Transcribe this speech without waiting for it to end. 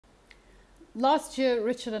Last year,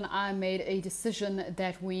 Richard and I made a decision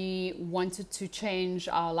that we wanted to change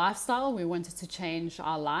our lifestyle. We wanted to change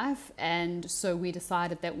our life. And so we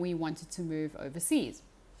decided that we wanted to move overseas.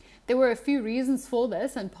 There were a few reasons for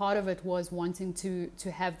this, and part of it was wanting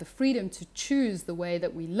to have the freedom to choose the way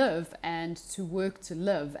that we live and to work to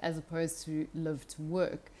live as opposed to live to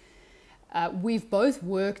work. We've both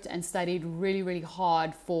worked and studied really, really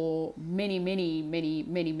hard for many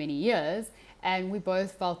years, and we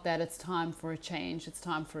both felt that it's time for a change. It's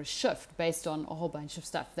time for a shift based on a whole bunch of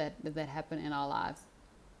stuff that happened in our lives.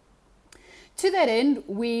 To that end,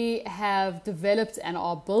 we have developed and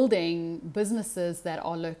are building businesses that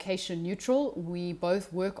are location neutral. We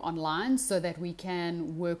both work online so that we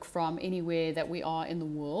can work from anywhere that we are in the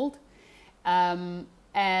world.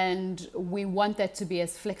 And we want that to be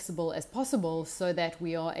as flexible as possible so that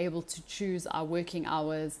we are able to choose our working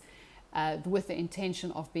hours with the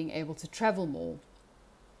intention of being able to travel more.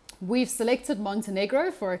 We've selected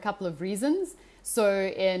Montenegro for a couple of reasons. So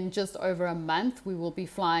in just over a month, we will be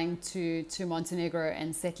flying to Montenegro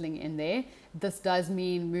and settling in there. This does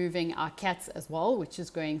mean moving our cats as well, which is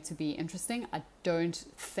going to be interesting. I don't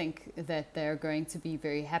think that they're going to be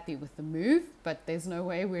very happy with the move, but there's no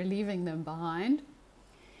way we're leaving them behind.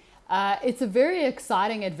 It's a very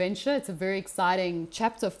exciting adventure. It's a very exciting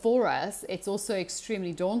chapter for us. It's also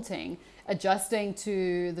extremely daunting, adjusting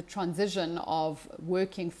to the transition of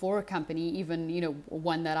working for a company, even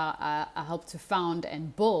one that I helped to found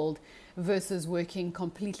and build, versus working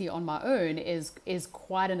completely on my own is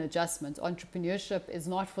quite an adjustment. Entrepreneurship is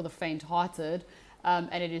not for the faint-hearted,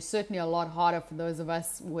 and it is certainly a lot harder for those of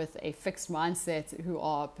us with a fixed mindset who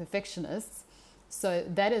are perfectionists. So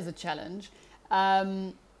that is a challenge.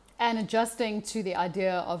 And adjusting to the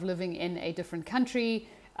idea of living in a different country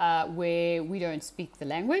where we don't speak the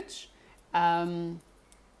language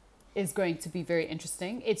is going to be very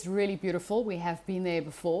interesting. It's really beautiful. We have been there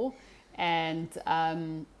before, and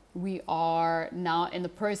we are now in the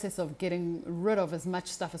process of getting rid of as much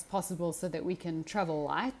stuff as possible so that we can travel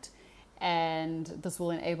light, and this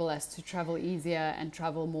will enable us to travel easier and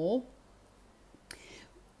travel more.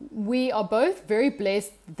 We are both very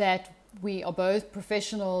blessed that we are both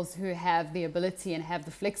professionals who have the ability and have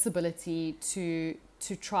the flexibility to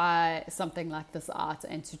try something like this out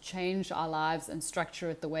and to change our lives and structure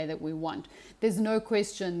it the way that we want. There's no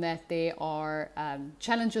question that there are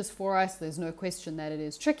challenges for us. There's no question that it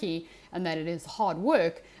is tricky and that it is hard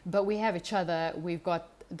work, but we have each other. We've got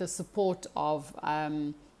the support of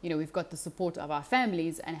we've got the support of our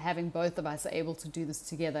families, and having both of us able to do this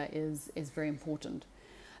together is very important.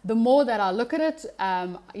 The more that I look at it,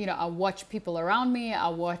 I watch people around me. I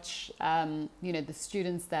watch, the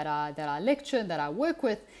students that I lecture, that I work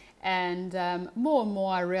with, and more and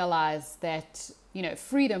more I realize that,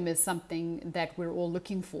 freedom is something that we're all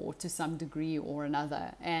looking for to some degree or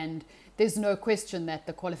another. And there's no question that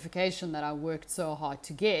the qualification that I worked so hard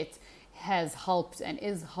to get has helped and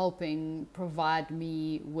is helping provide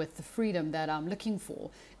me with the freedom that I'm looking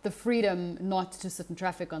for. The freedom not to sit in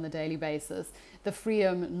traffic on a daily basis, the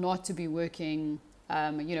freedom not to be working,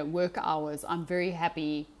 work hours. I'm very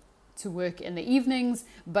happy to work in the evenings,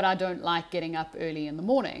 but I don't like getting up early in the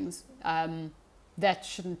mornings. That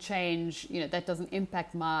shouldn't change, that doesn't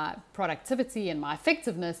impact my productivity and my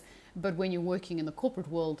effectiveness. But when you're working in the corporate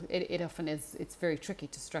world, it often is, it's very tricky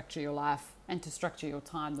to structure your life and to structure your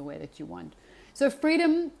time the way that you want. So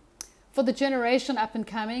freedom for the generation up and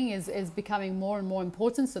coming is becoming more and more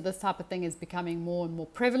important. So this type of thing is becoming more and more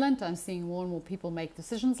prevalent. I'm seeing more and more people make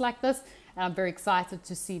decisions like this, and I'm very excited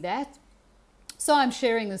to see that. So I'm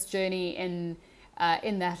sharing this journey in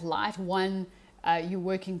that light. One, you're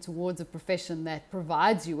working towards a profession that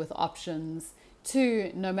provides you with options.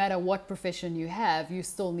 Two, no matter what profession you have, you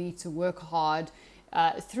still need to work hard.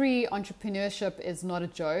 Three, entrepreneurship is not a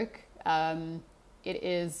joke. It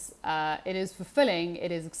is fulfilling,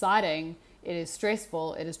 it is exciting, it is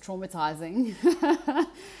stressful, it is traumatizing.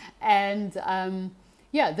 And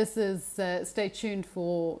this is, stay tuned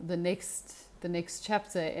for the next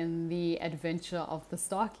chapter in the adventure of the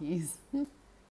Starkeys.